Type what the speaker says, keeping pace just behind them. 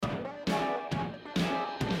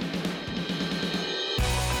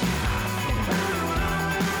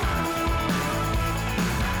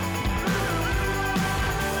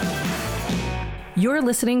You're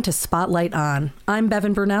listening to Spotlight On. I'm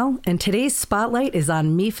Bevan Brunelle, and today's Spotlight is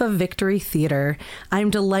on MIFA Victory Theater.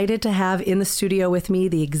 I'm delighted to have in the studio with me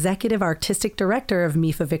the Executive Artistic Director of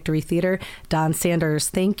MIFA Victory Theater, Don Sanders.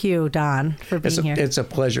 Thank you, Don, for being here. It's a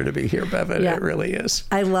pleasure to be here, Bevan. Yeah. It really is.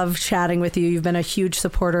 I love chatting with you. You've been a huge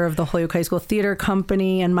supporter of the Holyoke High School Theater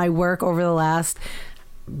Company and my work over the last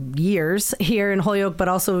years here in Holyoke, but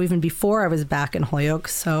also even before I was back in Holyoke.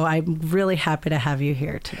 So I'm really happy to have you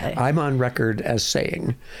here today. I'm on record as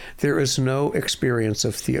saying there is no experience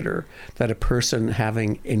of theater that a person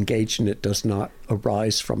having engaged in it does not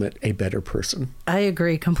arise from it a better person. I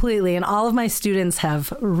agree completely. And all of my students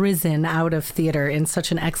have risen out of theater in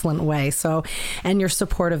such an excellent way. So, and your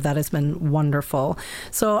support of that has been wonderful.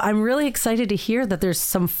 So I'm really excited to hear that there's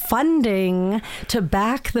some funding to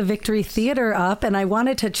back the Victory Theater up. And I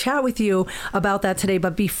wanted to chat with you about that today.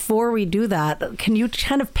 But before we do that, can you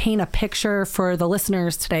kind of paint a picture for the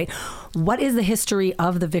listeners today? What is the history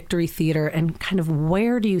of the Victory Theater and kind of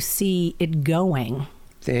where do you see it going?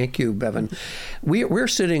 Thank you, Bevan. We're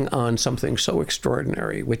sitting on something so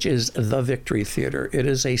extraordinary, which is the Victory Theater. It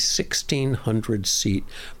is a 1,600-seat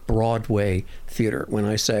Broadway theater. When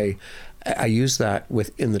I say, I use that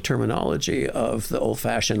within the terminology of the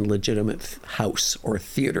old-fashioned legitimate house or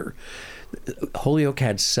theater. Holyoke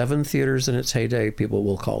had 7 theaters in its heyday. People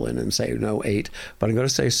will call in and say, no, 8. But I'm going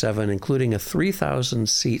to say 7, including a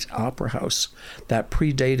 3,000-seat opera house that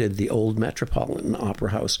predated the old Metropolitan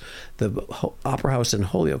Opera House. The Opera House in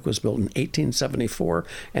Holyoke was built in 1874,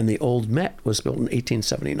 and the old Met was built in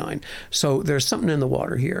 1879. So there's something in the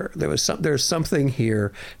water here. There's something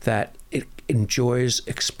here that it enjoys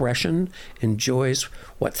expression, enjoys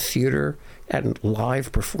what theater and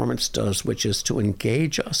live performance does, which is to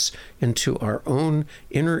engage us into our own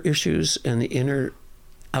inner issues and the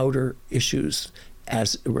outer issues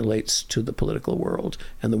as it relates to the political world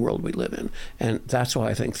and the world we live in. And that's why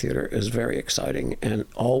I think theater is very exciting, and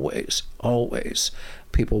always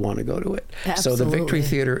people want to go to it. Absolutely. So the Victory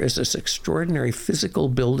Theater is this extraordinary physical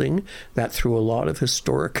building that through a lot of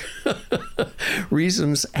historic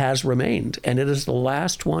reasons has remained. And it is the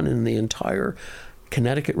last one in the entire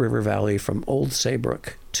Connecticut River Valley from Old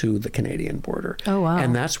Saybrook to the Canadian border. Oh, wow.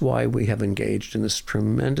 And that's why we have engaged in this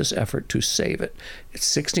tremendous effort to save it.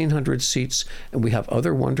 It's 1,600 seats, and we have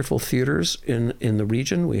other wonderful theaters in the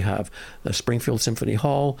region. We have the Springfield Symphony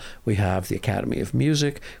Hall, we have the Academy of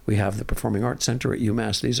Music, we have the Performing Arts Center at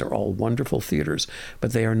UMass. These are all wonderful theaters,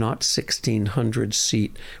 but they are not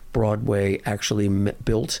 1,600-seat Broadway actually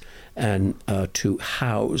built and to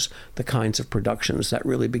house the kinds of productions that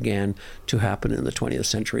really began to happen in the 20th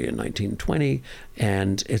century in 1920.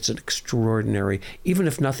 And it's an extraordinary, even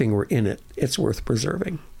if nothing were in it, it's worth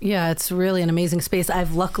preserving. Yeah, it's really an amazing space.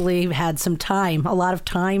 I've luckily had a lot of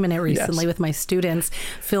time in it recently. Yes. With my students,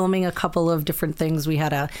 filming a couple of different things. We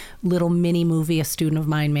had a little mini movie a student of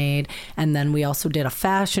mine made, and then we also did a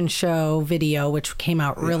fashion show video, which came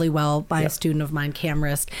out really well by a student of mine,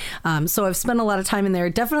 Camrist. So I've spent a lot of time in there.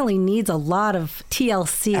 It definitely needs a lot of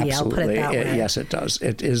TLC. Absolutely. I'll put it that way. Yes, it does.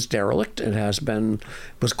 It is derelict. It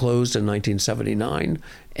was closed in 1979.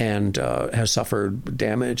 And has suffered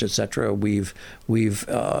damage, etc. We've put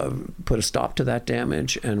a stop to that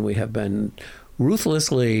damage, and we have been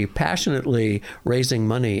ruthlessly, passionately raising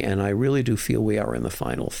money, and I really do feel we are in the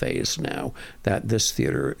final phase now, that this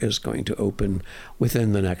theater is going to open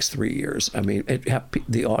within the next 3 years. I mean,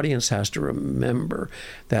 the audience has to remember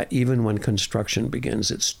that even when construction begins,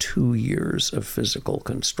 it's 2 years of physical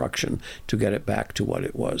construction to get it back to what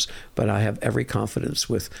it was. But I have every confidence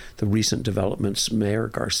with the recent developments. Mayor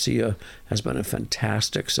Garcia has been a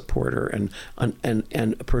fantastic supporter and a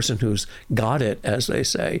person who's got it, as they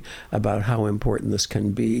say, about how important this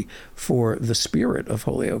can be for the spirit of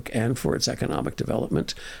Holyoke and for its economic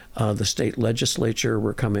development. The state legislature,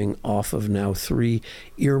 we're coming off of now 3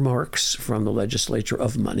 earmarks from the legislature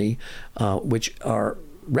of money, which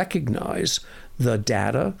recognize the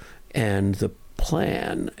data and the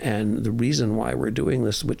plan and the reason why we're doing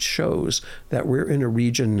this, which shows that we're in a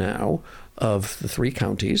region now of the 3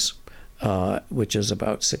 counties, which is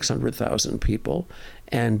about 600,000 people,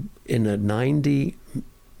 and in a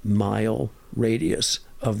 90-mile radius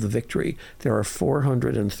of the Victory, there are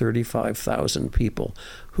 435,000 people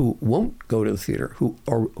who won't go to the theater, who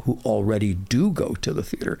already do go to the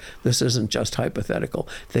theater. This isn't just hypothetical.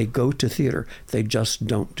 They go to theater. They just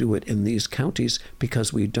don't do it in these counties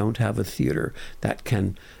because we don't have a theater that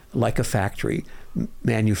can, like a factory,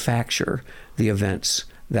 manufacture the events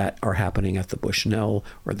that are happening at the Bushnell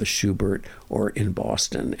or the Schubert or in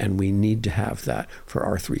Boston. And we need to have that for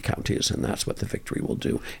our 3 counties, and that's what the Victory will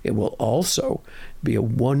do. It will also be a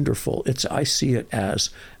wonderful, I see it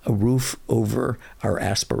as a roof over our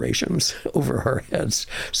aspirations, over our heads,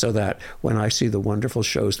 so that when I see the wonderful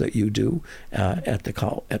shows that you do at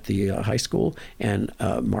the high school, and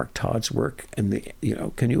Mark Todd's work, and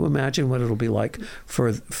can you imagine what it'll be like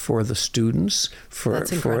for the students, for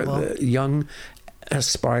the young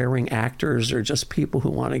aspiring actors, or just people who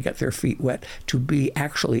want to get their feet wet, to be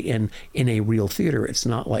actually in a real theater. It's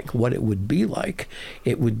not like what it would be like.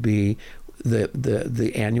 It would be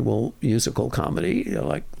the annual musical comedy,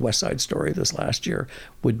 like West Side Story this last year,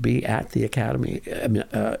 would be at the Academy,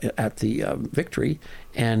 at the Victory,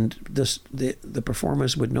 and the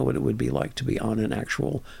performers would know what it would be like to be on an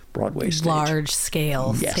actual Broadway stage. Large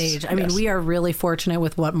scale stage. I mean, we are really fortunate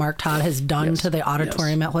with what Mark Todd has done to the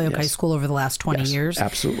auditorium at Holyoke High School over the last 20 years.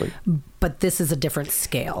 Absolutely. But this is a different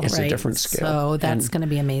scale, It's right? a different scale. So that's going to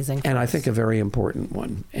be amazing. And I think a very important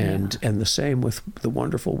one. And the same with the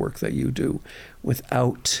wonderful work that you do.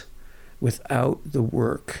 Without the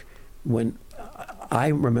work, when I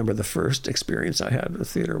remember the first experience I had with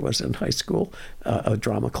theater was in high school. A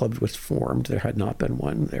drama club was formed. There had not been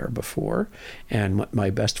one there before. And my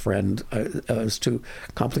best friend, was too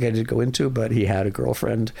complicated to go into, but he had a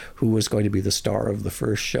girlfriend who was going to be the star of the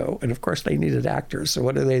first show. And of course, they needed actors. So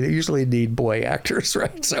what do they usually need? Boy actors,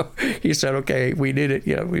 right? So he said, okay, we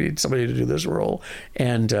need somebody to do this role.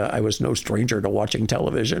 And I was no stranger to watching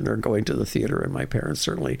television or going to the theater. And my parents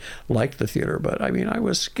certainly liked the theater. But I mean, I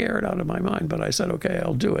was scared out of my mind. But I said, okay,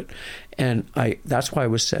 I'll do it. And that's why I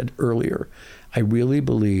was said earlier, I really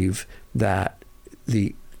believe that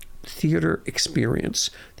the theater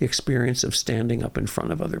experience, the experience of standing up in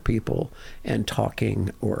front of other people and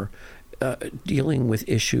talking, or dealing with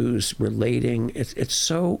issues, relating, it's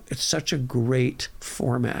such a great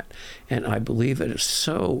format. And I believe it is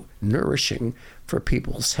so nourishing for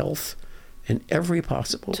people's health in every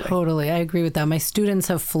possible way. Totally. I agree with that. My students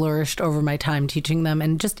have flourished over my time teaching them.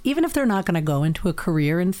 And just even if they're not going to go into a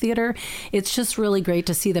career in theater, it's just really great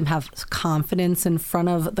to see them have confidence in front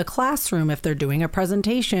of the classroom if they're doing a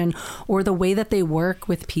presentation, or the way that they work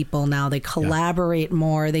with people now. They collaborate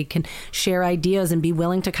more. They can share ideas and be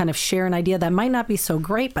willing to kind of share an idea that might not be so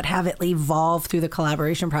great, but have it evolve through the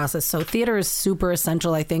collaboration process. So theater is super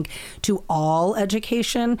essential, I think, to all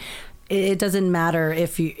education. It doesn't matter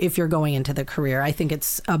if you're going into the career. I think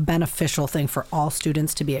it's a beneficial thing for all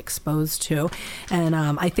students to be exposed to. And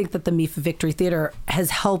I think that the MIFA Victory Theater has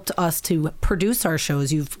helped us to produce our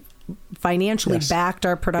shows. You've financially backed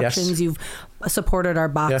our productions. You've supported our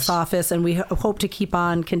box office, and we hope to keep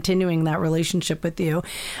on continuing that relationship with you.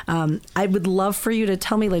 I would love for you to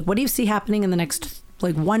tell me, what do you see happening in the next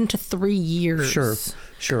 1 to 3 years?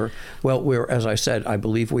 Sure. Well, as I said, I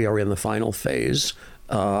believe we are in the final phase.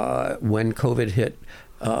 When COVID hit,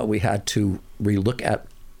 we had to relook at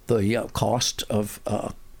the cost of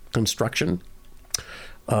construction.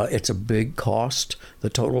 It's a big cost. The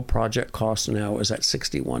total project cost now is at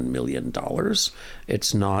 $61 million.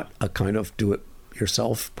 It's not a kind of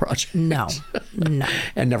do-it-yourself project. No.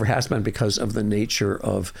 And never has been, because of the nature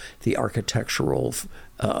of the architectural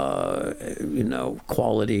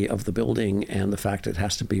quality of the building, and the fact it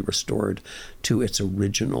has to be restored to its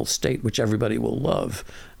original state, which everybody will love.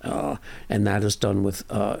 And that is done with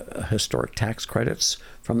historic tax credits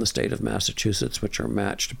from the state of Massachusetts, which are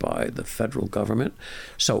matched by the federal government.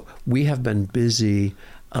 So we have been busy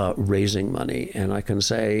raising money. And I can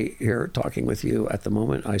say here, talking with you at the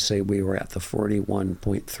moment, I say we were at the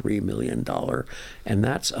 $41.3 million. And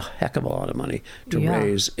that's a heck of a lot of money to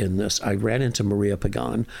raise in this. I ran into Maria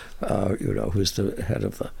Pagan, who's the head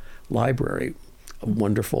of the library, a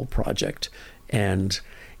wonderful project. And,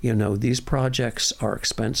 these projects are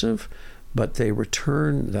expensive, but they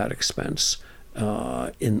return that expense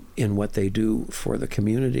in what they do for the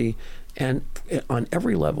community, and on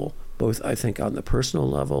every level. Both, I think, on the personal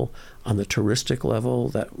level, on the touristic level,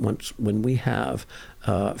 that when we have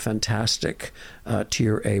fantastic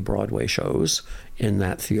Tier A Broadway shows in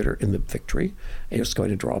that theater, in the Victory, it's going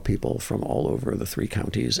to draw people from all over the 3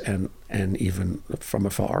 counties and even from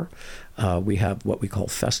afar. We have what we call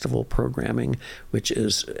festival programming, which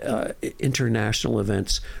is international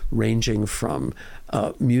events ranging from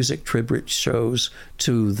music tribute shows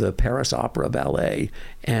to the Paris Opera Ballet.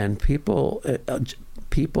 And people,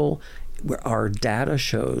 our data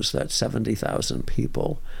shows that 70,000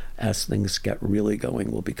 people as things get really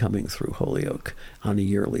going, will be coming through Holyoke on a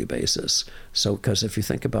yearly basis. So, because if you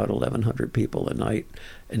think about 1,100 people a night,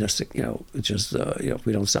 in a, just if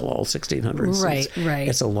we don't sell all 1,600 seats, right,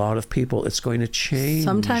 it's a lot of people. It's going to change.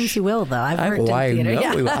 Sometimes you will, though. I've worked in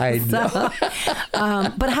theater. I know.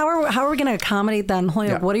 But how are we going to accommodate that in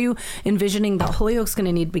Holyoke? Yeah. What are you envisioning that Holyoke's going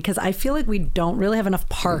to need? Because I feel like we don't really have enough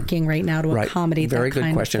parking right now to accommodate that kind of thing.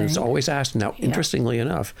 Very good question. It's always asked. Now, interestingly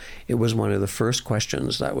enough, it was one of the first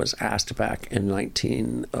questions that was asked back in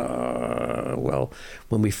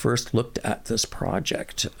when we first looked at this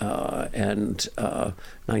project, and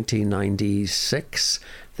 1996.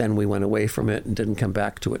 Then we went away from it and didn't come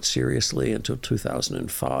back to it seriously until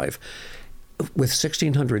 2005. With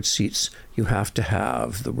 1,600 seats, you have to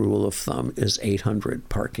have, the rule of thumb is 800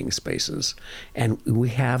 parking spaces. And we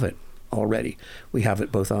have it already. We have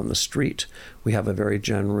it both on the street. We have a very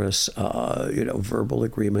generous, verbal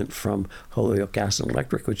agreement from Holyoke Gas and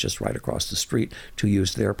Electric, which is right across the street, to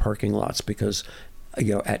use their parking lots because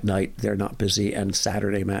at night they're not busy, and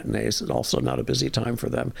Saturday matinees is also not a busy time for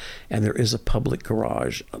them. And there is a public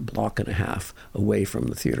garage a block and a half away from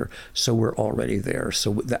the theater, so we're already there.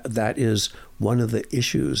 So that is one of the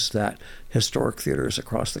issues that historic theaters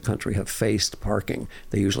across the country have faced: parking.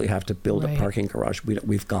 They usually have to build a parking garage.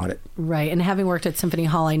 We've got it. Right, and having worked at Symphony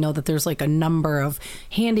Hall, I know that there's like a number of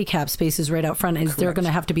handicap spaces right out front. Is there going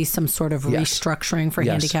to have to be some sort of restructuring for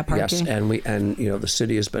handicap parking? Yes, and the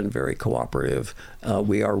city has been very cooperative.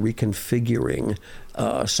 We are reconfiguring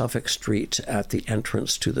Suffolk Street at the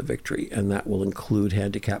entrance to the Victory, and that will include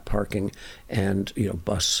handicap parking and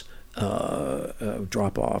bus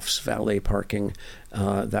drop-offs, valet parking.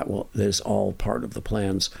 That is all part of the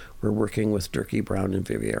plans. We're working with Durkee, Brown, and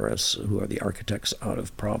Vivieres, who are the architects out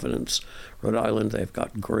of Providence, Rhode Island. They've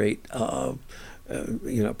got great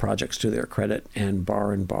projects to their credit. And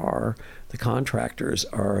Bar and Bar, the contractors,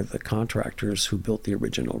 are the contractors who built the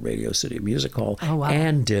original Radio City Music Hall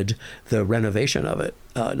and did the renovation of it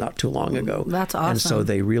not too long ago. That's awesome. And so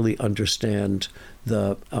they really understand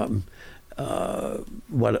the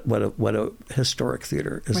what a historic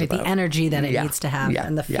theater is about. The energy that it needs to have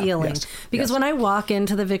and the feeling. Because when I walk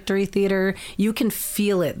into the Victory Theater, you can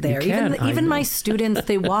feel it there. Even my students,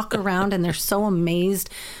 they walk around and they're so amazed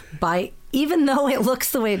by, even though it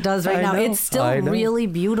looks the way it does right now, it's still really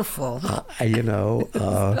beautiful. Kathy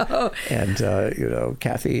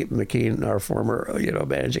McKean, our former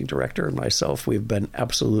managing director, and myself, we've been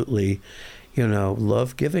absolutely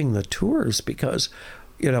love giving the tours because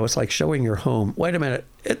it's like showing your home. Wait a minute,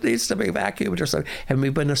 it needs to be vacuumed or something. And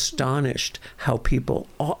we've been astonished how people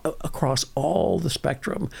across all the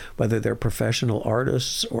spectrum, whether they're professional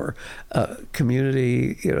artists or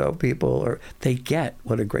community, people, or they get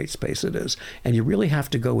what a great space it is. And you really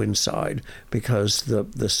have to go inside because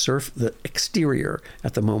the exterior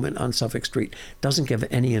at the moment on Suffolk Street doesn't give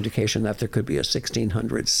any indication that there could be a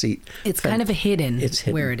 1,600 seat. It's kind of hidden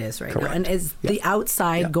where it is right now. And is the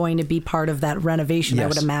outside going to be part of that renovation? I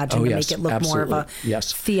would imagine, to make it look more of a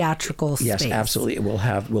theatrical space. Yes, absolutely.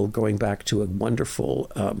 We'll going back to a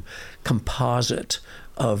wonderful composite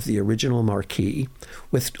of the original marquee.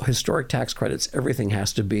 With historic tax credits, everything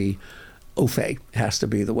has to be au fait, has to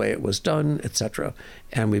be the way it was done, etc.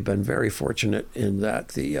 And we've been very fortunate in that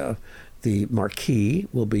the marquee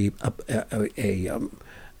will be a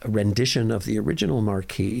rendition of the original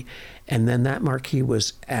marquee, and then that marquee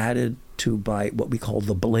was added to by what we call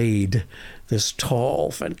the Blade, this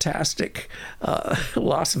tall, fantastic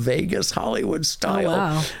Las Vegas Hollywood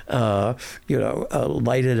style,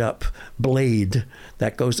 lighted up blade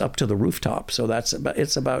that goes up to the rooftop. So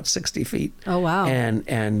it's about 60 feet. Oh wow!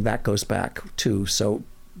 And that goes back too. So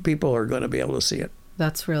people are going to be able to see it.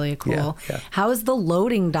 That's really cool. Yeah. How is the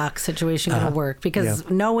loading dock situation going to work? Because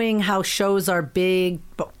knowing how shows are big,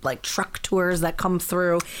 like truck tours that come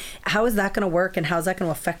through, how is that going to work, and how is that going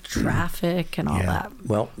to affect traffic and all that?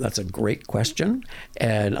 Well, that's a great question,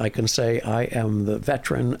 and I can say I am the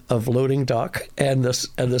veteran of loading dock and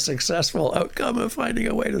the successful outcome of finding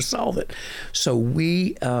a way to solve it. So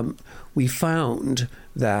we found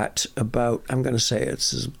that about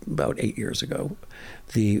 8 years ago,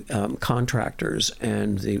 the contractors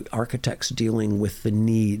and the architects dealing with the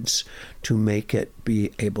needs to make it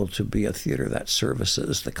be able to be a theater that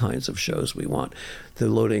services the kinds of shows we want. The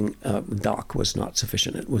loading dock was not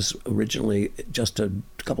sufficient. It was originally just a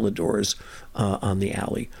couple of doors on the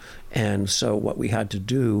alley. And so what we had to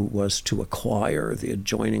do was to acquire the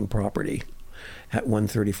adjoining property at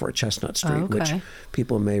 134 Chestnut Street, which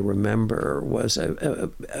people may remember was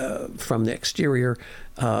from the exterior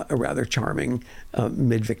a rather charming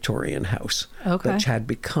mid-Victorian house, which had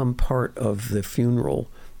become part of the funeral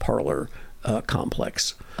parlor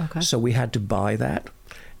complex. Okay. So we had to buy that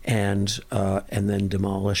and then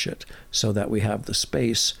demolish it so that we have the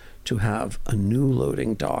space to have a new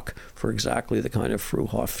loading dock for exactly the kind of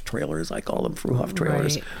Fruhoff trailers, I call them Fruhoff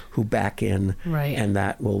trailers, Right. who back in, Right. and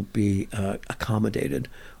that will be accommodated.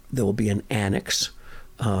 There will be an annex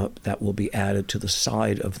that will be added to the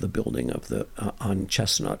side of the building of the on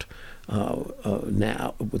Chestnut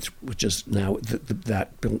now, which is now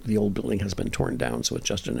the old building has been torn down, so it's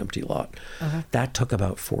just an empty lot. Okay. That took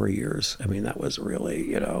about 4 years. I mean, that was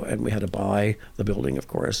really, and we had to buy the building, of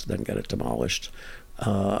course, then get it demolished.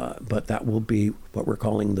 But that will be what we're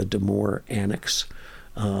calling the Demore Annex,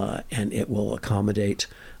 and it will accommodate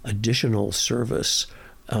additional service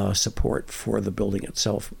support for the building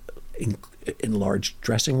itself, in large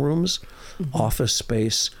dressing rooms, office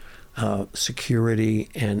space, security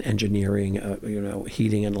and engineering,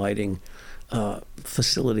 heating and lighting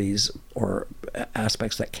facilities or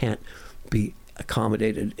aspects that can't be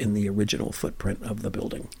accommodated in the original footprint of the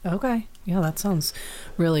building. Okay. Yeah, that sounds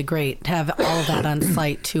really great. To have all of that on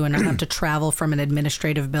site too, and not have to travel from an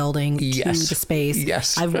administrative building to the space.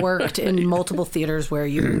 Yes. I've worked in multiple theaters where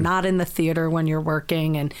you're not in the theater when you're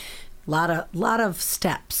working, and a lot of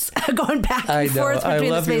steps going back and forth between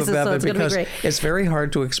the spaces. So it's going to be great. It's very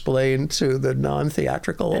hard to explain to the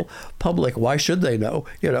non-theatrical public. Why should they know?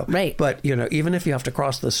 Right. But even if you have to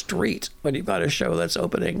cross the street when you've got a show that's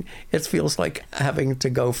opening, it feels like having to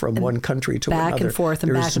go from one country to another. Back and forth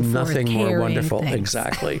and There's back and forth. nothing more wonderful, Things.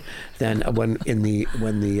 exactly, than when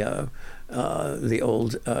the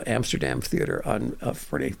old Amsterdam Theater on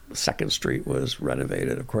 42nd Street was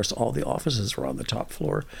renovated. Of course, all the offices were on the top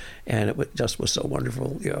floor, and it just was so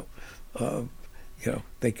wonderful. The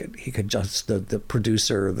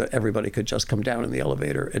producer, everybody could just come down in the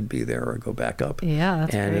elevator and be there or go back up. Yeah,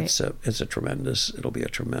 that's and great. it'll be a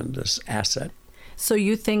tremendous asset. So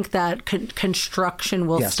you think that construction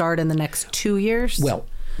will Yes. start in the next 2 years? Well,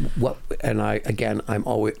 and I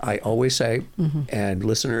always say, and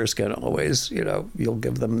listeners can always, you'll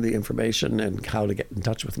give them the information and how to get in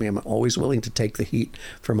touch with me. I'm always willing to take the heat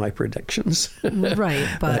for my predictions. Right,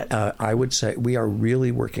 but I would say we are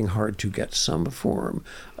really working hard to get some form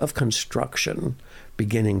of construction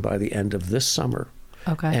beginning by the end of this summer.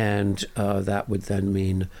 Okay. And that would then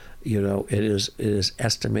mean, it is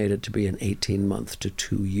estimated to be an 18-month to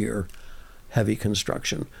 2-year heavy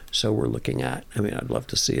construction. So we're looking at, I'd love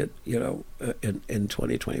to see it, in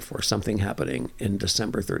 2024, something happening in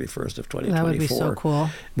December 31st of 2024. That would be so cool.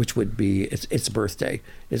 Which would be its birthday.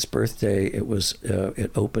 Its birthday,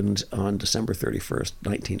 it opened on December 31st,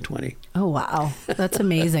 1920. Oh, wow. That's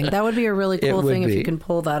amazing. That would be a really cool thing if you can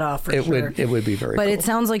pull that off for sure. It would be very But cool. it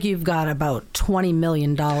sounds like you've got about $20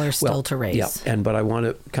 million still to raise. Yeah, but I want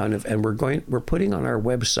to and we're putting on our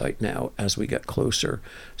website now, as we get closer,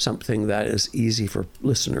 something that is easy for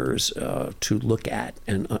listeners to look at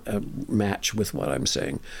and match with what I'm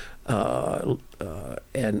saying. And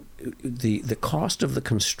the cost of the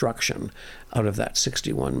construction out of that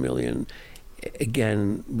 $61 million,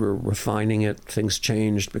 again, we're refining it. Things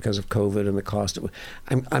changed because of COVID and the cost.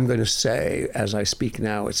 I'm going to say, as I speak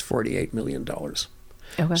now, it's $48 million.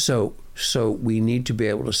 Okay. So we need to be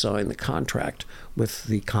able to sign the contract with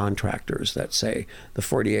the contractors that say the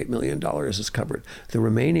 $48 million is covered. The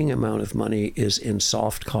remaining amount of money is in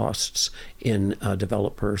soft costs, in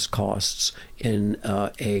developers' costs, in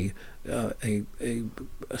a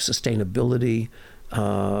sustainability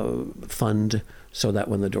fund, so that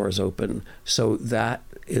when the doors open. So that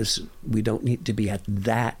is, we don't need to be at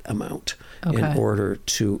that amount in order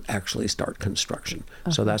to actually start construction.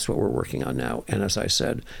 So that's what we're working on now. And as I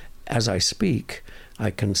said, as I speak,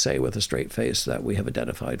 I can say with a straight face that we have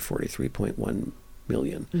identified 43.1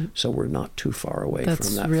 million. So we're not too far away from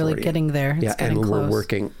that. That's really getting there. It's getting we're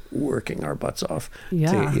close. working our butts off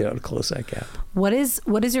Yeah. to close that gap. What is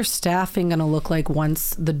your staffing going to look like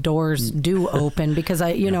once the doors do open? Because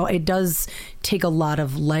it does take a lot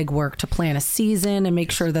of legwork to plan a season and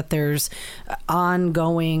make sure that there's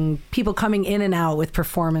ongoing people coming in and out with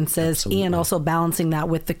performances. Absolutely. And also balancing that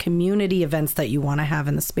with the community events that you want to have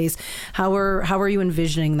in the space. How are you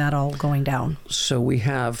envisioning that all going down? So we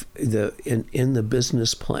have in the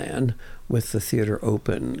business plan with the theater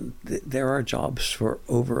open, there are jobs for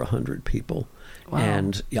over 100 people. Wow.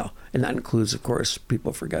 And that includes, of course,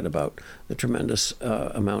 people forget about the tremendous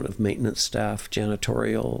amount of maintenance staff,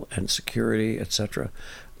 janitorial and security, etc.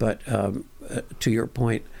 But to your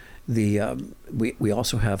point, we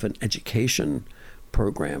also have an education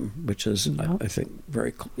program, which is I think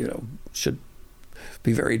very should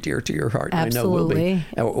be very dear to your heart. Absolutely. I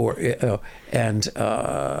know will be. And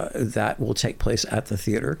that will take place at the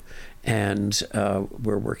theater. And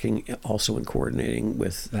we're working also in coordinating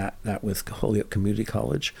with that with Holyoke Community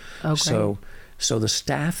College. Oh, great. So the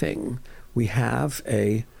staffing, we have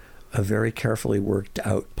a very carefully worked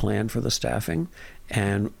out plan for the staffing,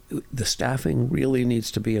 and the staffing really needs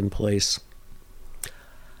to be in place.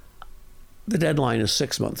 The deadline is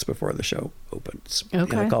 6 months before the show opens.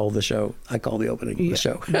 Okay. I call the opening of the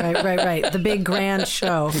show. Right. The big grand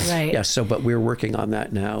show. Right. Yes. But we're working on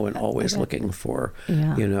that now, and always looking for,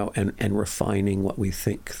 and refining what we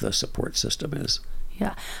think the support system is.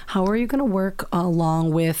 Yeah. How are you going to work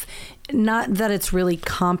along with, not that it's really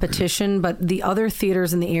competition, but the other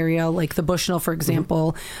theaters in the area, like the Bushnell, for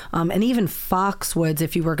example, and even Foxwoods,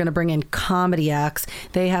 if you were going to bring in comedy acts,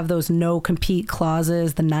 they have those no compete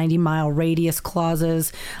clauses, the 90-mile radius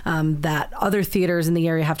clauses that other theaters in the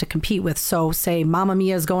area have to compete with. So say Mamma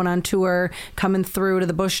Mia is going on tour, coming through to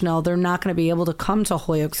the Bushnell, they're not going to be able to come to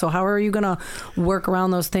Holyoke. So how are you going to work around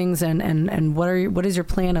those things, and what is your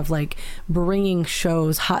plan of like bringing shows,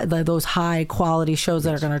 those high quality shows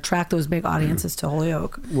that are going to attract those big audiences to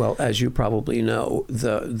Holyoke? Well, as you probably know,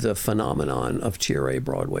 the phenomenon of Tier A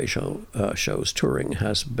Broadway shows touring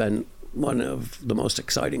has been one of the most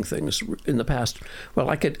exciting things in the past. Well,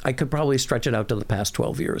 I could probably stretch it out to the past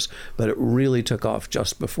 12 years, but it really took off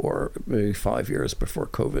just before, maybe 5 years before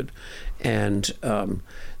COVID. And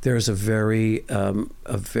there's a very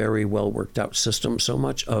well worked out system. So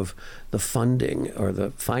much of the funding or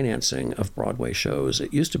the financing of Broadway shows,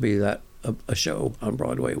 it used to be that a show on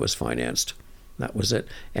Broadway was financed. That was it.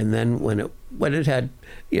 And then when it had,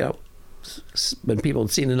 when people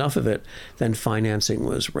had seen enough of it, then financing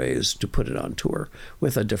was raised to put it on tour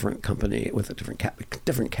with a different company, with a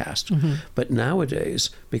different cast. Mm-hmm. But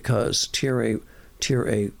nowadays, because Tier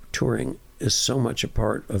A touring is so much a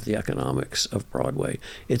part of the economics of Broadway,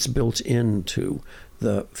 it's built into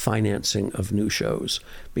the financing of new shows.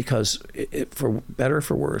 Because for better or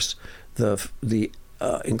for worse, the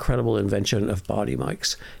incredible invention of body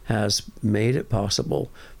mics has made it possible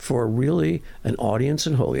for really an audience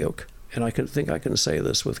in Holyoke, and I can say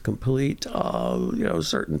this with complete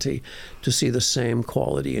certainty, to see the same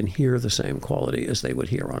quality and hear the same quality as they would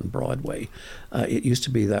hear on Broadway. It used to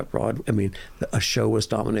be that a show was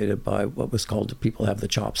dominated by what was called, people have the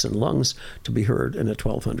chops and lungs to be heard in a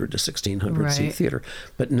 1,200 to 1,600 seat theater.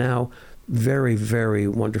 But now very, very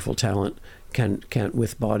wonderful talent can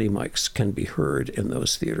with body mics can be heard in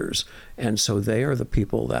those theaters, and so they are the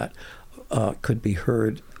people that could be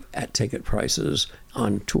heard at ticket prices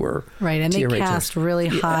on tour. Right, and they cast really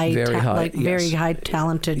high, very high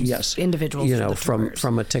talented individuals.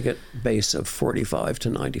 From a ticket base of $45 to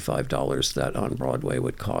 $95 that on Broadway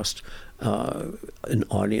would cost an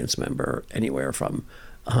audience member anywhere from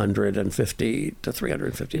 $150 to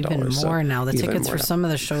 $350. Even more now. The tickets for some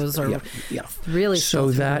of the shows are really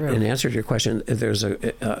so that. In answer to your question,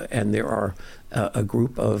 there are a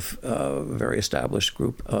group of very established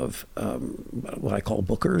group of what I call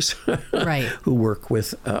bookers, right, who work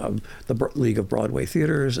with the League of Broadway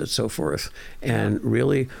Theaters and so forth. And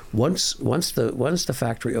really, once the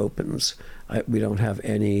factory opens, we don't have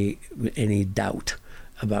any doubt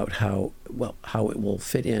about how it will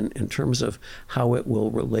fit in terms of how it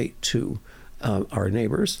will relate to our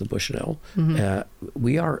neighbors, the Bushnell. Mm-hmm.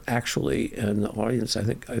 We are actually, in the audience, I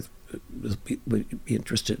think would be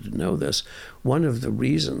interested to know this, one of the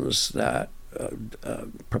reasons that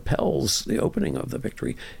propels the opening of the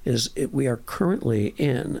Victory is we are currently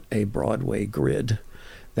in a Broadway grid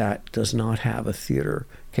that does not have a theater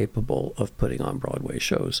capable of putting on Broadway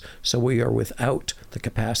shows. So we are without the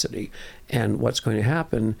capacity. And what's going to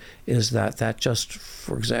happen is that just,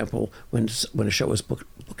 for example, when a show is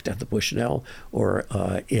booked at the Bushnell or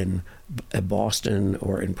in Boston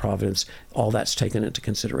or in Providence, all that's taken into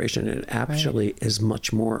consideration. And it actually is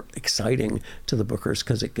much more exciting to the bookers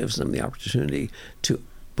because it gives them the opportunity to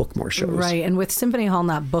book more shows. Right, and with Symphony Hall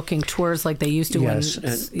not booking tours like they used to when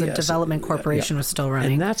the Development Corporation was still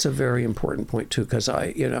running. And that's a very important point too, because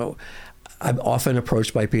I'm often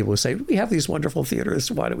approached by people who say, we have these wonderful theaters,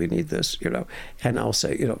 why do we need this? And I'll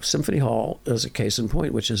say, Symphony Hall is a case in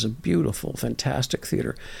point, which is a beautiful, fantastic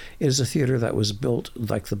theater. It is a theater that was built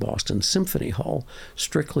like the Boston Symphony Hall,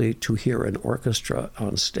 strictly to hear an orchestra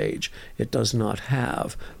on stage. It does not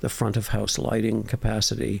have the front of house lighting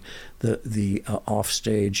capacity, the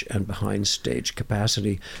offstage and behind stage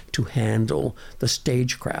capacity to handle the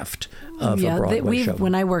stagecraft of a Broadway show.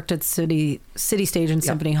 When I worked at City City Stage and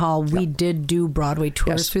Symphony Hall, we did do Broadway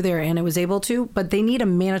tours through there, and it was able to, but they need a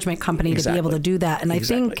management company to be able to do that. And I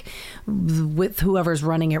think with whoever's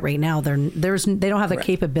running it right now, they don't have the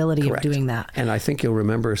capability of doing that. And I think you'll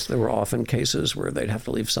remember there were often cases where they'd have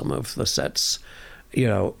to leave some of the sets,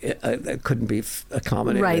 it couldn't be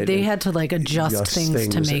accommodated. Right. They had to adjust things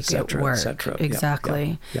to make it work.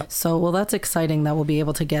 Exactly. Yeah. So, well, that's exciting that we'll be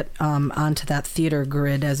able to get onto that theater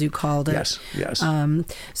grid, as you called it. Yes.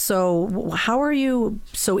 So how are you,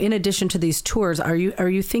 in addition to these tours, are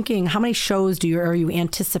you thinking, how many shows are you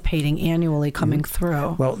anticipating annually coming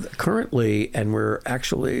through? Well, currently, and we're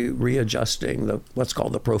actually readjusting what's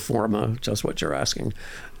called the pro forma, just what you're asking.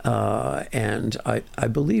 And I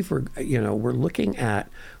believe we're looking at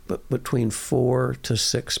between 4 to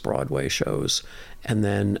 6 Broadway shows, and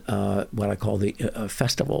then what I call the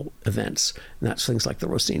festival events. And that's things like the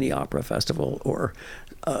Rossini Opera Festival, or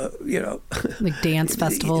like dance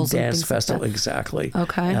festivals. Dance festival, exactly.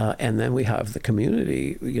 Okay. And then we have the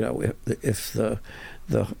community. If the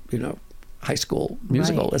high school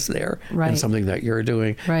musical is there, and something that you're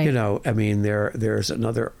doing, there's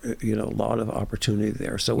another lot of opportunity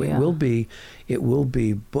there. So it will be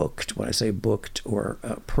booked. When I say booked, or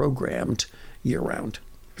programmed year round.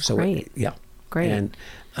 So great. Great. And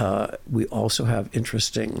we also have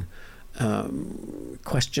interesting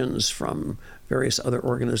questions from various other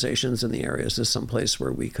organizations in the area. Is this someplace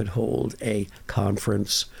where we could hold a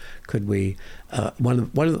conference? Could we? One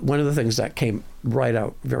of the things that came right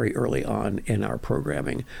out very early on in our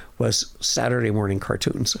programming was Saturday morning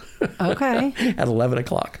cartoons. Okay. At 11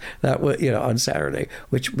 o'clock. That was on Saturday,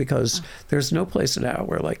 because there's no place now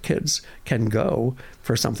where kids can go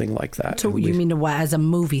for something like that. So you mean as a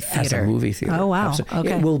movie theater? As a movie theater. Oh wow. Absolutely.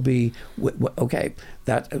 Okay. It will be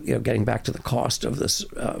that getting back to the cost of this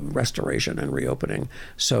restoration and reopening.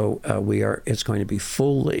 So it's going to be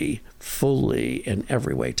fully in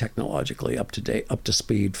every way technologically up to date, up to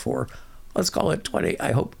speed for, let's call it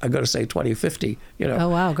 2050, Oh,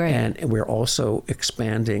 wow, great. And we're also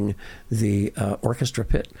expanding the orchestra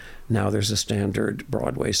pit. Now there's a standard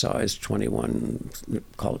Broadway-sized 21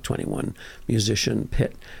 musician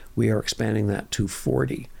pit. We are expanding that to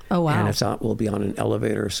 40. Oh, wow. And we'll be on an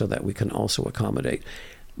elevator so that we can also accommodate.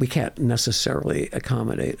 We can't necessarily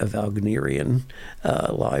accommodate a Wagnerian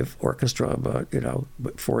live orchestra, but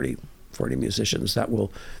 40 musicians that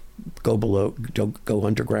will go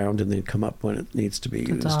underground and then come up when it needs to be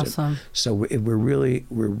used. That's awesome. So we're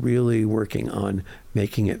really working on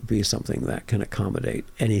making it be something that can accommodate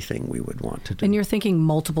anything we would want to do. And you're thinking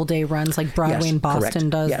multiple day runs like Broadway in Boston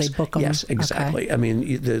does? Yes. They book them? Yes, exactly. Okay. I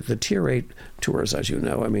mean, the Tier 8 tours, as you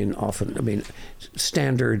know,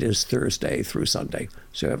 standard is Thursday through Sunday.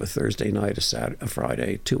 So you have a Thursday night, a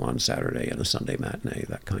Friday, 2 on Saturday, and a Sunday matinee,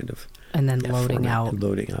 that kind of. And then loading out.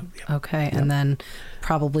 Loading up, yeah. Okay, yeah. And then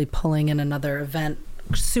probably pulling in another event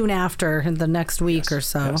soon after, in the next week or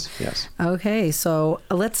so. Yes. Okay, so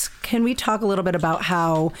can we talk a little bit about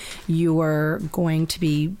how you are going to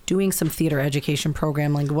be doing some theater education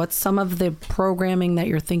programming? What's some of the programming that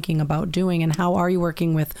you're thinking about doing, and how are you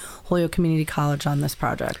working with Holyoke Community College on this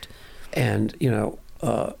project? And,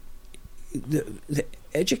 the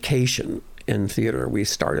education in theater, we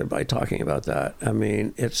started by talking about that. I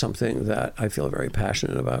mean, it's something that I feel very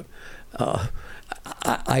passionate about.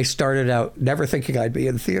 I started out never thinking I'd be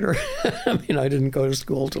in theater. I didn't go to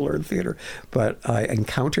school to learn theater, but I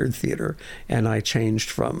encountered theater, and I changed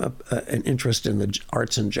from an interest in the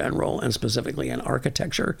arts in general, and specifically in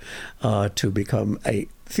architecture, to become a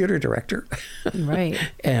theater director. Right.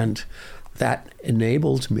 And that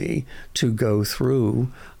enabled me to go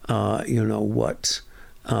through, what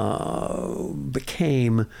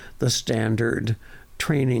became the standard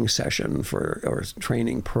training session or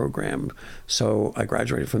training program. So I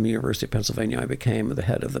graduated from the University of Pennsylvania. I became the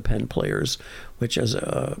head of the Penn Players, which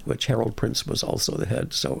Harold Prince was also the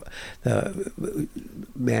head. So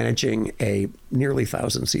managing a nearly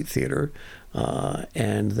 1,000-seat theater.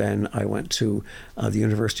 And then I went to the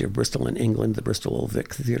University of Bristol in England, the Bristol Old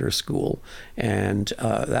Vic Theatre School, and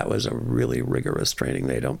that was a really rigorous training.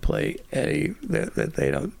 They don't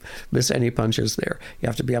they don't miss any punches there. You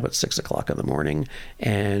have to be up at 6 o'clock in the morning,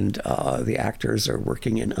 and the actors are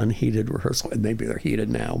working in unheated rehearsal, and maybe they're heated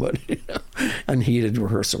now, but unheated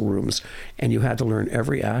rehearsal rooms. And you had to learn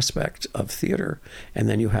every aspect of theater, and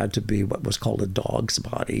then you had to be what was called a dog's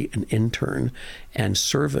body, an intern, and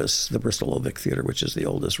service the Bristol Old Vic Theatre, which is the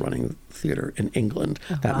oldest running theater in England.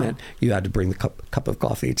 Oh, that wow. meant you had to bring the cup of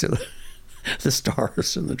coffee to the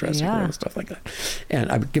stars in the dressing room and stuff like that.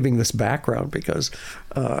 And I'm giving this background because,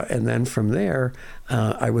 and then from there,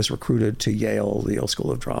 I was recruited to the Yale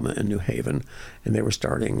School of Drama in New Haven, and they were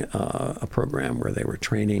starting a program where they were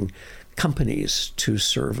training companies to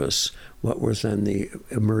service what was then the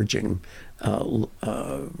emerging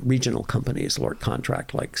regional companies, Lord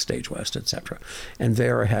Contract, like Stage West, etc. And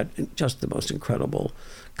there I had just the most incredible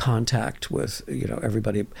contact with,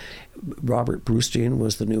 everybody. Robert Brustein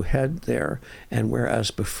was the new head there, and whereas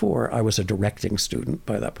before I was a directing student,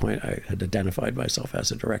 by that point I had identified myself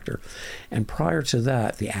as a director, and prior to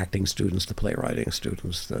that, the acting students, the playwriting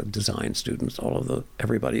students, the design students,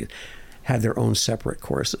 everybody had their own separate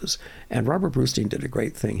courses. And Robert Brustein did a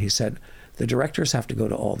great thing. He said, the directors have to go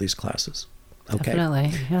to all these classes. Okay.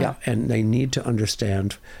 Definitely. Yeah. And they need to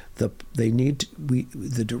understand the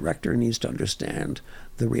director needs to understand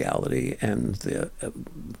the reality and the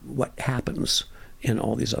what happens in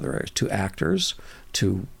all these other areas, to actors,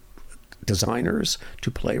 to designers,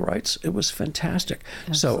 to playwrights. It was fantastic.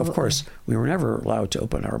 Absolutely. So of course we were never allowed to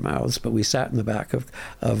open our mouths, but we sat in the back of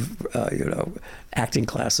acting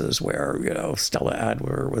classes where Stella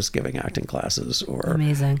Adler was giving acting classes, or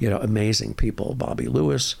amazing people, Bobby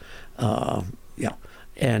Lewis,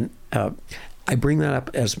 and I bring that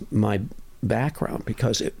up as my background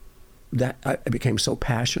because I became so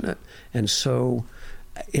passionate, and so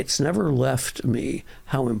it's never left me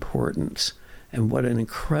how important and what an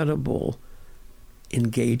incredible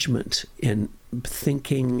engagement in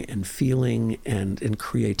thinking and feeling and in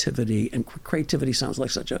creativity. And creativity sounds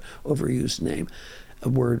like such a overused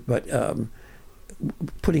word, but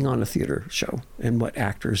putting on a theater show and what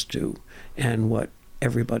actors do and what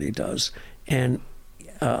everybody does. And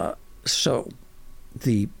so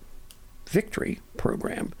the Victory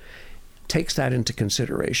program takes that into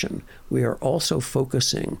consideration. We are also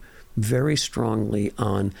focusing very strongly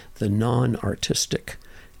on the non-artistic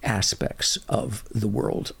aspects of the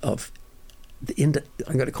world of I'm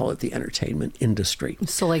going to call it the entertainment industry.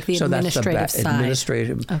 So like the administrative side.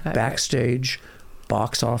 Administrative, backstage,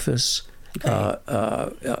 box office,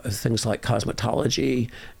 things like cosmetology,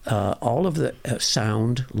 all of the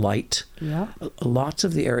sound, light, lots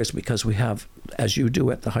of the areas, because we have, as you do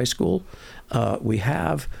at the high school, we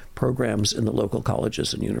have programs in the local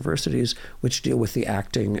colleges and universities which deal with the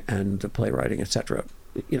acting and the playwriting, etc.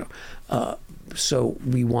 So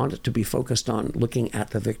we want it to be focused on looking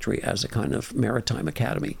at the Victory as a kind of maritime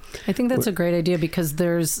academy. I think that's a great idea, because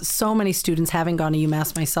there's so many students, having gone to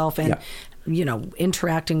UMass myself and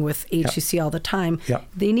interacting with HCC all the time.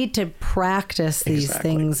 They need to practice these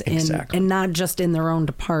things and not just in their own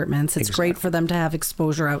departments. It's great for them to have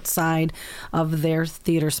exposure outside of their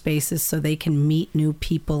theater spaces so they can meet new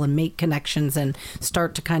people and make connections and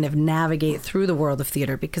start to kind of navigate through the world of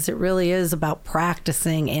theater, because it really is about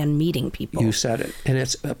practicing and meeting people. You said it. And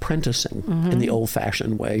it's apprenticing in the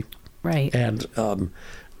old-fashioned way. Right. And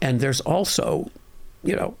there's also,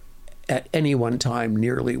 at any one time,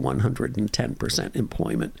 nearly 110%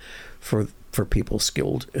 employment for people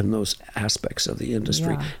skilled in those aspects of the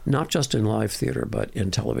industry, not just in live theater, but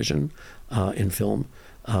in television, in film,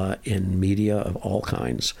 in media of all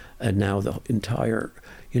kinds. And now the entire,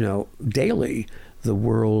 daily, the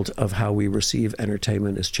world of how we receive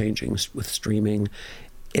entertainment is changing with streaming.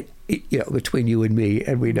 Between you and me,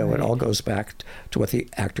 and we know it all goes back to what the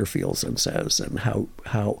actor feels and says, and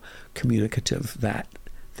how communicative that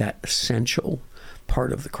essential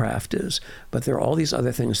part of the craft is. But there are all these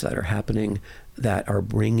other things that are happening that are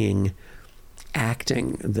bringing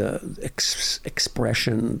acting, the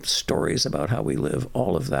expression, stories about how we live,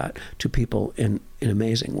 all of that to people in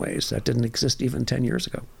amazing ways that didn't exist even 10 years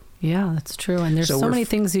ago. Yeah, that's true. And there's so many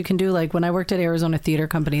things you can do. Like when I worked at Arizona Theater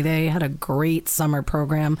Company, they had a great summer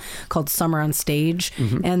program called Summer on Stage.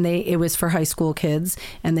 And it was for high school kids.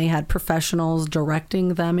 And they had professionals directing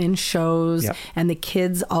them in shows. And the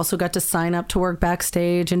kids also got to sign up to work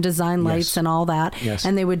backstage and design lights and all that.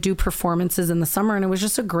 And they would do performances in the summer. And it was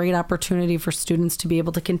just a great opportunity for students to be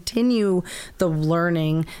able to continue the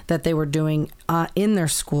learning that they were doing in their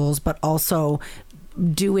schools, but also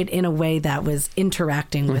do it in a way that was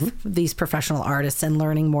interacting with these professional artists and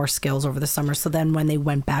learning more skills over the summer. So then when they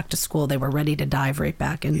went back to school, they were ready to dive right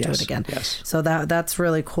back into it again. So that's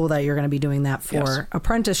really cool that you're going to be doing that for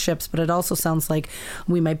apprenticeships, but it also sounds like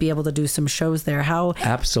we might be able to do some shows there.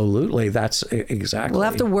 Absolutely. That's exactly. We'll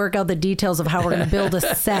have to work out the details of how we're going to build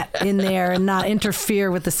a set in there and not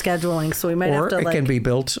interfere with the scheduling. So we might have to it can be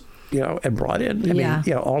built and brought in. I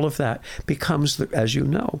mean, all of that becomes, as you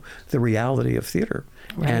know, the reality of theater.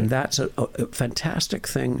 And that's a fantastic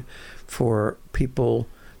thing for people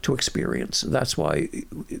to experience. That's why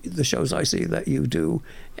the shows I see that you do,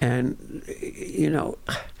 and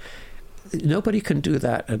nobody can do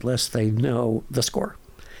that unless they know the score.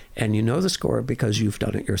 And you know the score because you've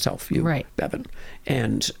done it yourself, right. Bevan.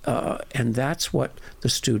 And that's what the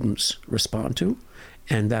students respond to,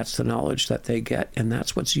 and that's the knowledge that they get, and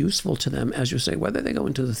that's what's useful to them, as you say, whether they go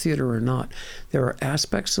into the theater or not. There are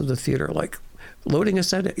aspects of the theater, like loading a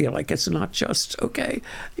set, like it's not just,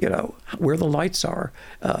 where the lights are,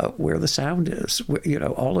 where the sound is,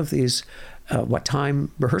 all of these, what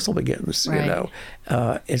time rehearsal begins, right.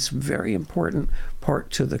 It's very important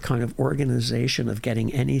part to the kind of organization of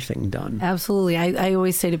getting anything done. Absolutely. I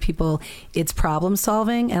always say to people, it's problem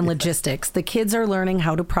solving and logistics. The kids are learning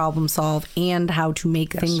how to problem solve and how to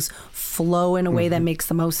make things flow in a way that makes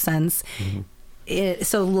the most sense.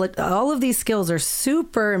 So all of these skills are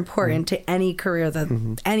super important to any career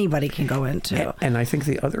that anybody can go into. And I think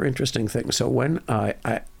the other interesting thing, so when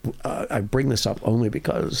I bring this up only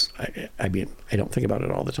because I don't think about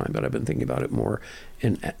it all the time, but I've been thinking about it more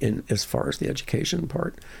in as far as the education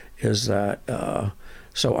part, is that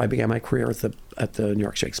so I began my career at the New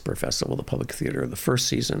York Shakespeare Festival, the public theater, the first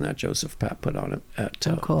season that Joseph Papp put on it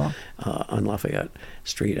on Lafayette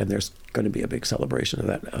Street, and there's going to be a big celebration of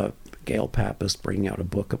that. Gail Papp is bringing out a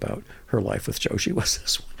book about her life with Joe. She was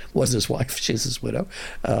his wife. She's his widow,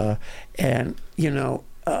 and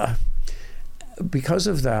because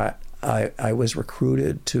of that, I was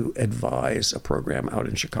recruited to advise a program out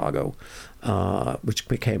in Chicago, which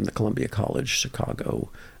became the Columbia College Chicago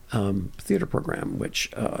theater program,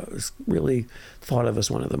 which is really thought of as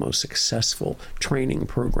one of the most successful training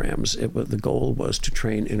programs. The goal was to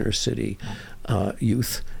train inner city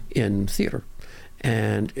youth in theater.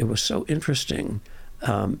 And it was so interesting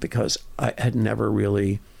because I had never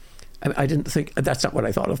really, I didn't think, that's not what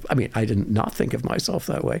I thought of. I mean, I did not think of myself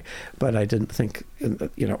that way, but I didn't think,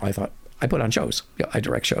 I thought, I put on shows. I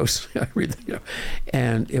direct shows. I read,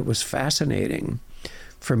 and it was fascinating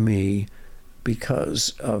for me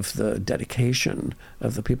because of the dedication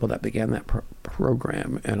of the people that began that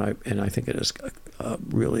program. And I think it has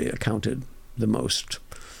really accounted the most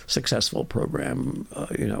successful program,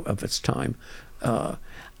 of its time.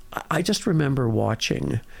 I just remember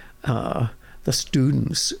watching the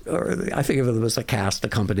students, I think of them as the cast, the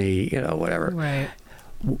company, whatever, right,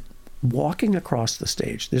 walking across the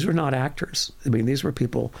stage. These were not actors. I mean, these were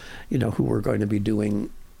people, who were going to be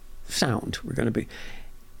doing sound.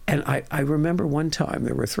 And I remember one time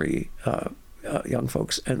there were three young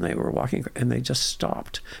folks, and they were walking, and they just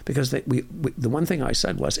stopped because the one thing I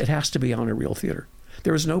said was, it has to be on a real theater.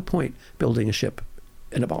 There is no point building a ship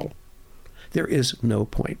in a bottle. There is no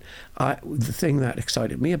point. The thing that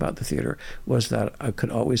excited me about the theater was that I could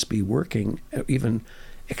always be working, even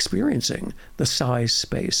experiencing the size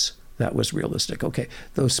space that was realistic. Okay,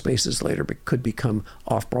 those spaces later could become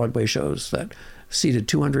off-Broadway shows that seated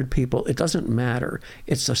 200 people. It doesn't matter.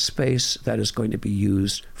 It's a space that is going to be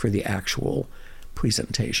used for the actual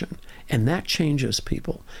presentation. And that changes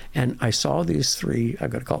people. And I saw these three, I've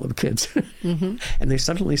got to call them kids, and they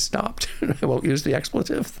suddenly stopped. I won't use the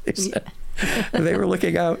expletive. They said, they were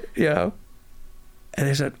looking out, and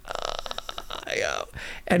they said,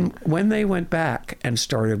 And when they went back and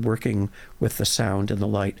started working with the sound and the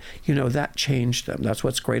light, that changed them. That's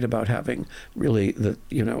what's great about having really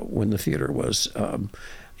when the theater was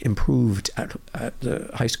improved at the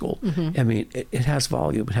high school. I mean, it has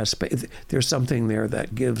volume, it has space. There's something there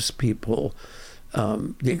that gives people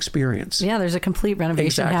the experience. Yeah, there's a complete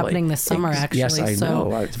renovation happening this summer, actually. Yes, I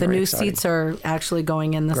know. The new seats are actually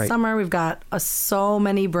going in this summer. We've got so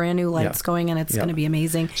many brand new lights going in. It's going to be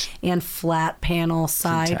amazing. And flat panel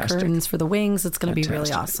side curtains for the wings. It's going to be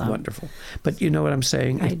really awesome. Wonderful. But you know what I'm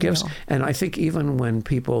saying? It gives, and I think even when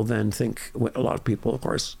people then think, a lot of people, of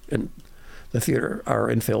course, in the theater are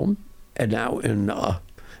in film and now in,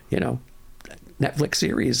 Netflix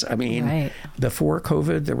series. I mean, before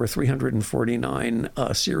COVID, there were 349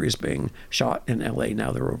 series being shot in LA.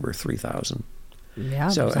 Now there are over 3,000. Yeah,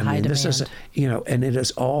 so there's a high demand. This is, and it is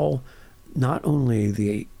all not only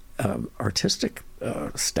the artistic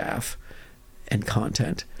staff and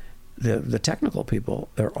content, the technical people.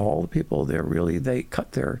 They're all the people. They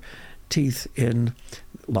cut their teeth in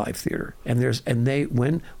live theater, and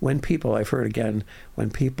when people, I've heard again,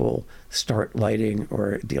 when people start lighting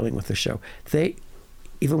or dealing with the show, they,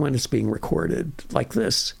 even when it's being recorded like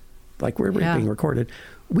this, like we're being recorded,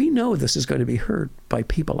 we know this is going to be heard by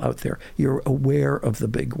people out there. You're aware of the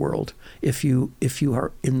big world if you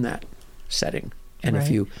are in that setting, and if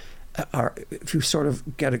you sort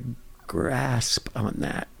of get a grasp on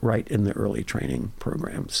that right in the early training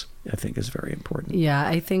programs, I think is very important. Yeah,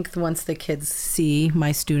 I think once the kids see,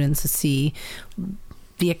 my students see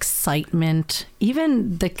the excitement,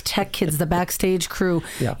 even the tech kids, the backstage crew,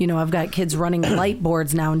 I've got kids running light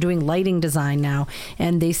boards now and doing lighting design now,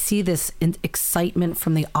 and they see this excitement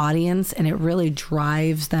from the audience, and it really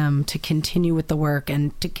drives them to continue with the work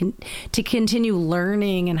and to continue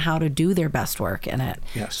learning and how to do their best work in it.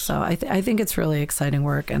 Yes. So I think it's really exciting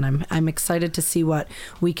work, and I'm excited to see what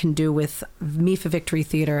we can do with MIFA Victory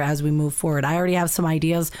Theater as we move forward. I already have some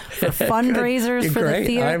ideas for fundraisers for the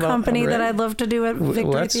theater company that I'd love to do at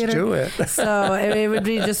Victory Theater. Do it. So it would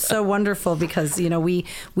be just so wonderful because, we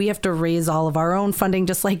have to raise all of our own funding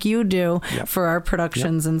just like you do for our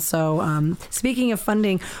productions. And so speaking of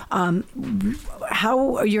funding,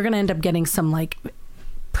 how you're going to end up getting some like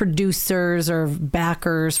producers or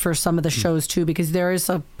backers for some of the shows too, because there is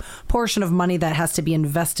a portion of money that has to be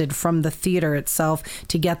invested from the theater itself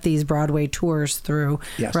to get these Broadway tours through,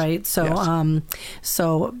 right? So,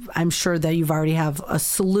 so I'm sure that you've already have a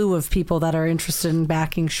slew of people that are interested in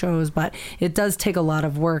backing shows, but it does take a lot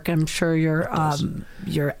of work. I'm sure your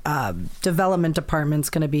development department's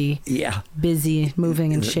going to be busy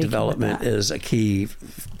moving and shaking. Development is a key.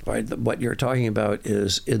 What you're talking about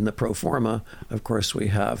is in the pro forma. Of course, we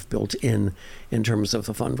have built in terms of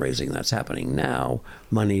the fundraising that's happening now,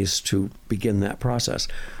 monies to begin that process.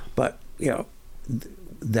 But,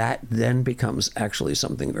 that then becomes actually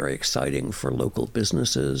something very exciting for local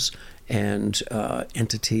businesses and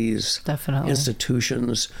entities,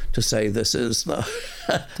 institutions, to say this is the,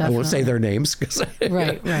 I won't say their names because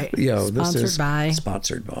right.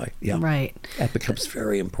 Sponsored by, right. That becomes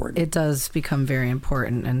very important. It does become very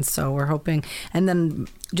important, and so we're hoping, and then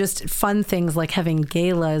just fun things like having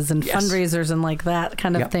galas and fundraisers and like that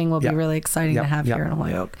kind of thing will be really exciting to have here in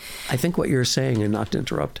Holyoke. I think what you're saying, and not to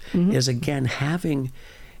interrupt, is again having.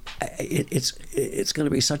 It's going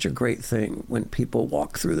to be such a great thing when people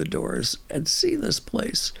walk through the doors and see this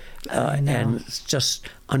place and just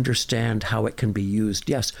understand how it can be used.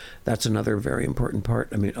 Yes, that's another very important part.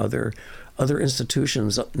 I mean, other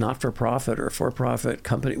institutions, not-for-profit or for-profit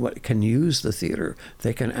company, can use the theater.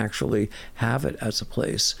 They can actually have it as a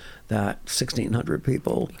place that 1,600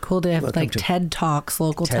 people. Cool to have like TED Talks,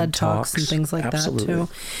 local TED Talks and things like that too.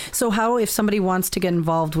 So how, if somebody wants to get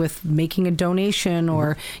involved with making a donation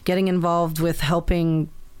or getting involved with helping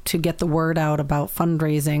to get the word out about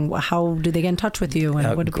fundraising, how do they get in touch with you?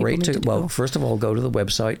 And what do people need to do? Well, first of all, go to the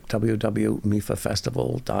website,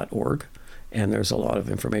 www.mifafestival.org. And there's a lot of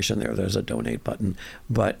information there. There's a donate button.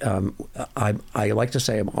 But I like to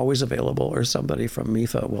say I'm always available, or somebody from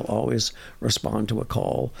MIFA will always respond to a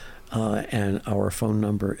call. And our phone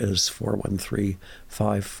number is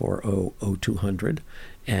 413-540-0200.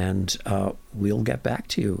 And we'll get back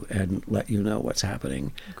to you and let you know what's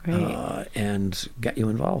happening. Great. And get you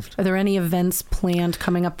involved. Are there any events planned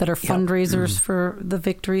coming up that are fundraisers for the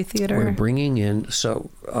Victory Theater? We're bringing in,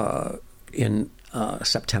 in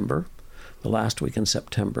September, the last week in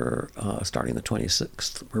September, starting the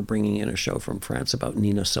 26th, we're bringing in a show from France about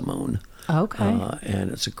Nina Simone. Okay. And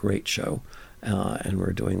it's a great show, and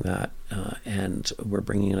we're doing that. And we're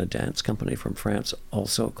bringing in a dance company from France,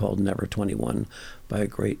 also called Never 21, by a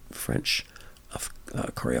great French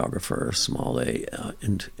choreographer, Smale,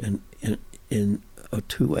 in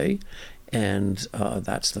Otué. And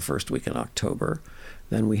that's the first week in October.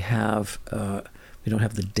 Then we have, we don't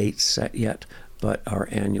have the dates set yet, but our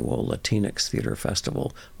annual Latinx Theater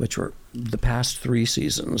Festival, which were the past 3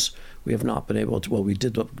 seasons, we have not been able to, we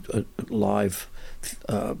did live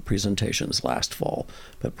presentations last fall,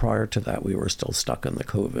 but prior to that, we were still stuck in the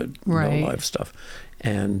COVID, no live stuff.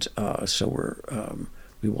 And so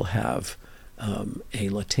we will have a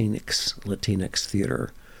Latinx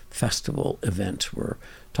Theater Festival event. We're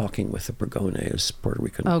talking with the Bragones, Puerto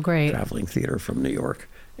Rican traveling theater from New York,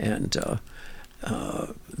 and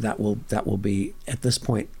that will be at this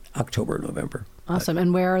point October, November. Awesome.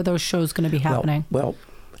 And where are those shows going to be happening? I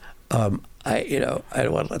don't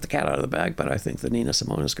want to let the cat out of the bag, but I think the Nina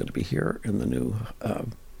Simone is going to be here in the new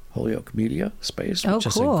Holyoke Media space, which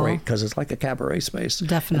is great because it's like a cabaret space.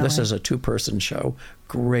 Definitely. And this is a 2-person show.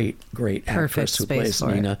 Great actress who plays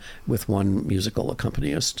Nina with one musical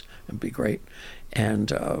accompanist. It'd be great.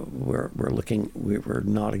 And we're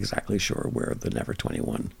not exactly sure where the Never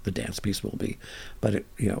 21, the dance piece, will be, but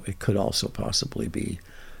it could also possibly be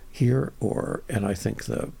here, and I think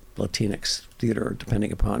Latinx theater,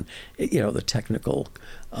 depending upon, the technical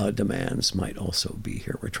demands might also be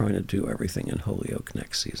here. We're trying to do everything in Holyoke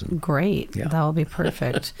next season. Great. Yeah. That will be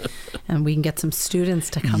perfect. And we can get some students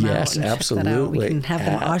to come out and absolutely. check that out. We can have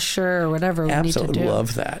an usher or whatever we need to do.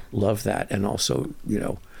 Love that. And also,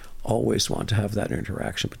 always want to have that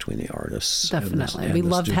interaction between the artists. Definitely. And we the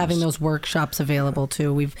loved students. having those workshops available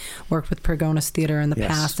too. We've worked with Pergonis Theater in the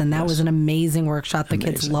past, and that was an amazing workshop. The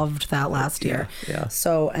kids loved that last year. Yeah.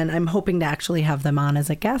 So, and I'm hoping to actually have them on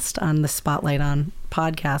as a guest on the Spotlight On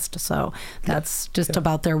podcast. So that's just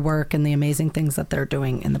about their work and the amazing things that they're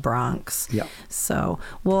doing in the Bronx. Yeah. So,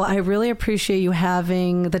 well, I really appreciate you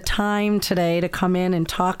having the time today to come in and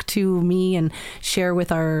talk to me and share with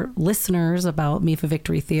our listeners about MIFA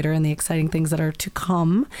Victory Theater and the exciting things that are to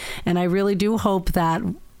come. And I really do hope that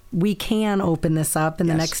we can open this up in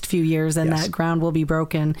the next few years, and that ground will be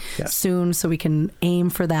broken soon, so we can aim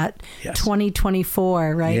for that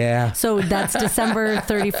 2024, right? Yeah. So that's December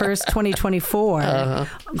 31st, 2024,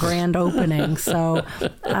 grand opening. So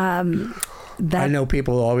I know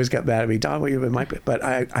people always get mad at me, Don, but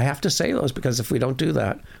I have to say those, because if we don't do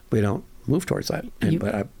that, we don't move towards that.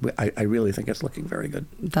 But I really think it's looking very good.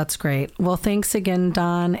 That's great. Well, thanks again,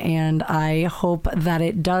 Don, and I hope that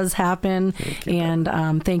it does happen. Thank you.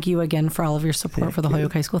 And thank you again for all of your support for the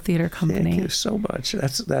Holyoke High School Theater Company. Thank you so much.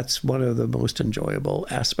 That's one of the most enjoyable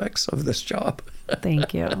aspects of this job.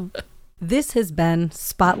 Thank you. This has been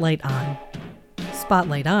Spotlight On.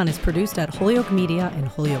 Spotlight On is produced at Holyoke Media in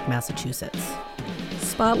Holyoke, Massachusetts.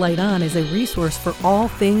 Spotlight On is a resource for all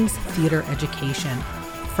things theater education,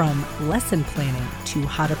 from lesson planning to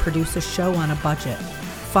how to produce a show on a budget,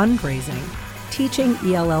 fundraising, teaching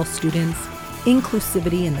ELL students,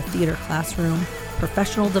 inclusivity in the theater classroom,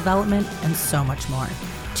 professional development, and so much more.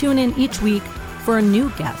 Tune in each week for a new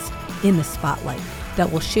guest in the Spotlight that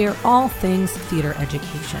will share all things theater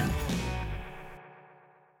education.